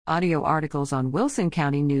Audio articles on Wilson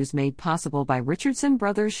County News made possible by Richardson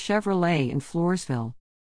Brothers Chevrolet in Floresville.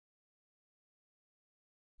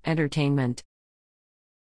 Entertainment.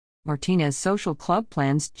 Martinez Social Club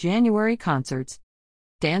plans January concerts.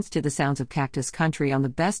 Dance to the sounds of Cactus Country on the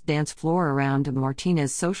best dance floor around the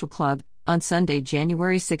Martinez Social Club on Sunday,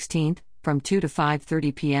 January 16th, from 2 to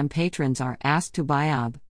 5:30 p.m. Patrons are asked to buy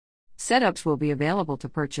UB. Setups will be available to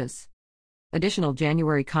purchase. Additional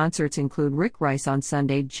January concerts include Rick Rice on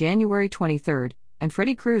Sunday, January 23rd, and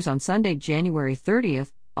Freddie Cruz on Sunday, January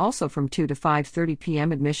 30th, also from 2 to 5:30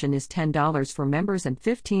 p.m. Admission is $10 for members and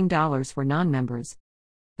 $15 for non-members.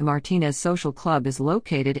 The Martinez Social Club is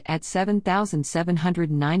located at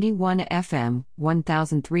 7791 FM,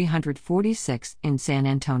 1346 in San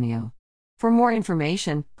Antonio. For more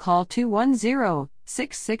information, call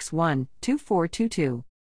 210-661-2422.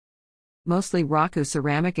 Mostly Raku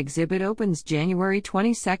Ceramic Exhibit opens January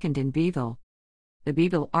 22nd in Beeville. The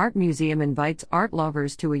Beeville Art Museum invites art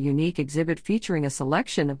lovers to a unique exhibit featuring a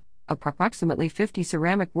selection of approximately 50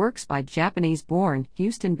 ceramic works by Japanese-born,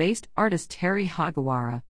 Houston-based artist Terry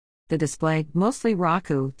Hagawara. The display, Mostly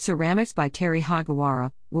Raku Ceramics by Terry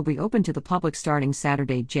Hagawara, will be open to the public starting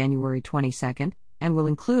Saturday, January 22nd, and will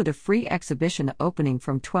include a free exhibition opening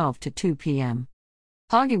from 12 to 2 p.m.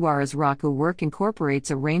 Hagawara's Raku work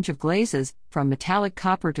incorporates a range of glazes, from metallic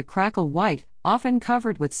copper to crackle white, often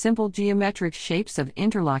covered with simple geometric shapes of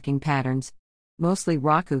interlocking patterns. Mostly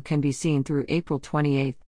Raku can be seen through April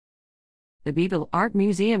 28. The Beeville Art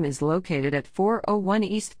Museum is located at 401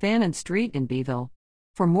 East Fannin Street in Beeville.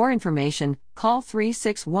 For more information, call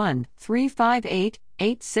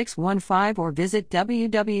 361-358-8615 or visit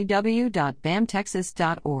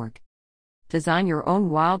www.bamtexas.org. Design your own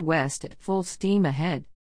Wild West at full steam ahead.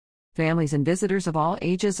 Families and visitors of all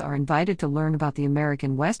ages are invited to learn about the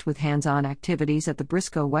American West with hands-on activities at the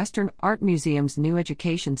Briscoe Western Art Museum's new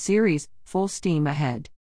education series, Full Steam Ahead.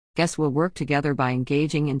 Guests will work together by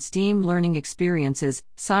engaging in STEAM learning experiences,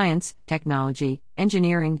 science, technology,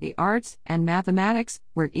 engineering, the arts, and mathematics,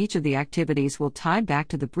 where each of the activities will tie back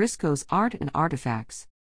to the Briscoe's art and artifacts.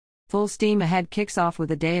 Full Steam Ahead kicks off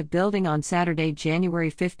with a day of building on Saturday,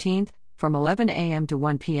 January 15th, from 11 a.m. to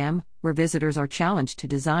 1 p.m., where visitors are challenged to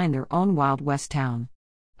design their own Wild West town.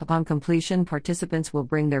 Upon completion, participants will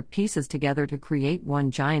bring their pieces together to create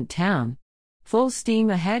one giant town. Full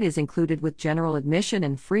Steam Ahead is included with general admission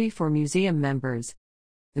and free for museum members.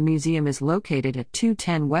 The museum is located at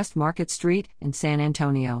 210 West Market Street in San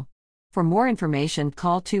Antonio. For more information,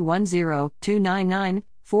 call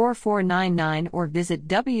 210-299-4499 or visit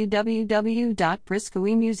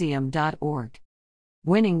www.briscoemuseum.org.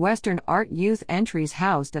 Winning Western Art Youth entries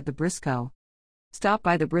housed at the Briscoe. Stop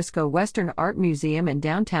by the Briscoe Western Art Museum in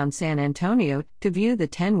downtown San Antonio to view the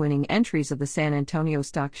 10 winning entries of the San Antonio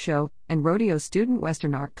Stock Show and Rodeo Student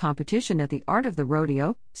Western Art Competition at the Art of the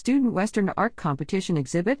Rodeo Student Western Art Competition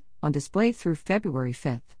exhibit, on display through February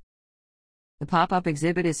 5th. The pop-up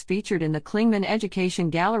exhibit is featured in the Klingman Education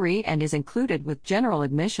Gallery and is included with general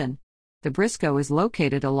admission. The Briscoe is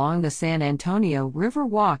located along the San Antonio River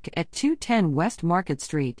Walk at 210 West Market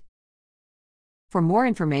Street. For more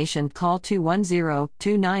information, call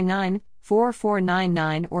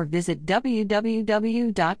 210-299-4499 or visit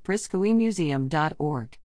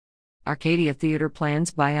www.briscoemuseum.org. Arcadia Theater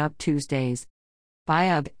plans Buy UB Tuesdays. Buy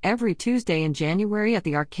UB every Tuesday in January at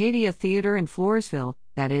the Arcadia Theater in Floresville,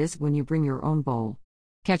 that is, when you bring your own bowl.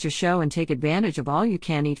 Catch a show and take advantage of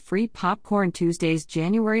all-you-can-eat free popcorn Tuesdays,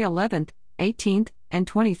 January 11th, 18th, and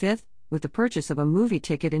 25th, with the purchase of a movie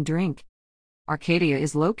ticket and drink. Arcadia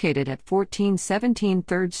is located at 1417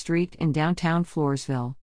 3rd Street in downtown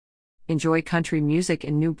Floresville. Enjoy country music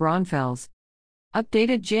in New Braunfels.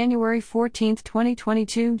 Updated January 14,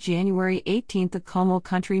 2022, January 18, the Como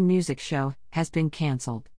Country Music Show has been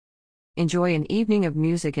canceled. Enjoy an evening of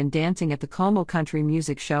music and dancing at the Como Country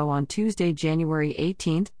Music Show on Tuesday, January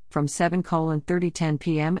 18, from 7:30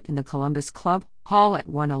 p.m. in the Columbus Club Hall at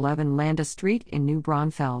 111 Landa Street in New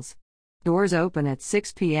Braunfels. Doors open at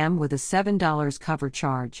 6 p.m. with a $7 cover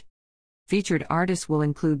charge. Featured artists will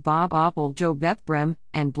include Bob Oppel, Joe Bethbrem,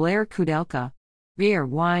 and Blair Kudelka. Beer,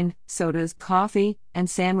 wine, sodas, coffee, and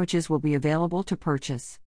sandwiches will be available to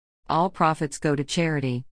purchase. All profits go to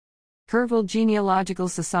charity. Kerrville Genealogical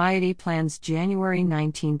Society plans January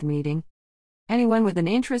 19th meeting. Anyone with an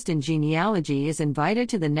interest in genealogy is invited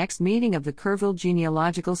to the next meeting of the Kerrville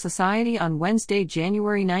Genealogical Society on Wednesday,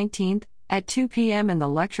 January 19th, at 2 p.m. in the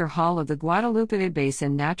lecture hall of the Guadalupe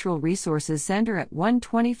Basin Natural Resources Center at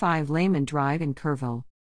 125 Lehman Drive in Kerrville.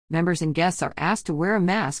 Members and guests are asked to wear a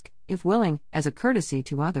mask, if willing, as a courtesy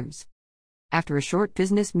to others. After a short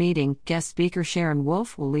business meeting, guest speaker Sharon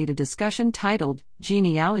Wolf will lead a discussion titled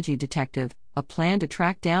Genealogy Detective: A Plan to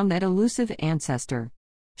Track Down That Elusive Ancestor.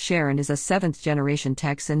 Sharon is a seventh-generation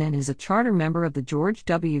Texan and is a charter member of the George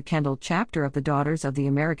W. Kendall chapter of the Daughters of the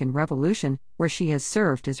American Revolution, where she has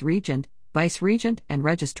served as regent, vice-regent, and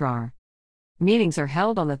registrar. Meetings are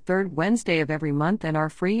held on the third Wednesday of every month and are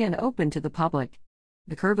free and open to the public.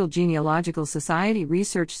 The Kerrville Genealogical Society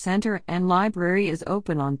Research Center and Library is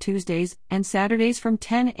open on Tuesdays and Saturdays from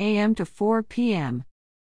 10 a.m. to 4 p.m.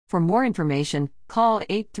 For more information, call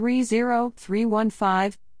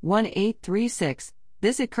 830-315-1836,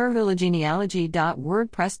 visit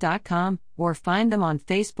kerrvillegenealogy.wordpress.com, or find them on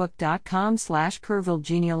facebook.com/Kerrville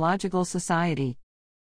Genealogical Society.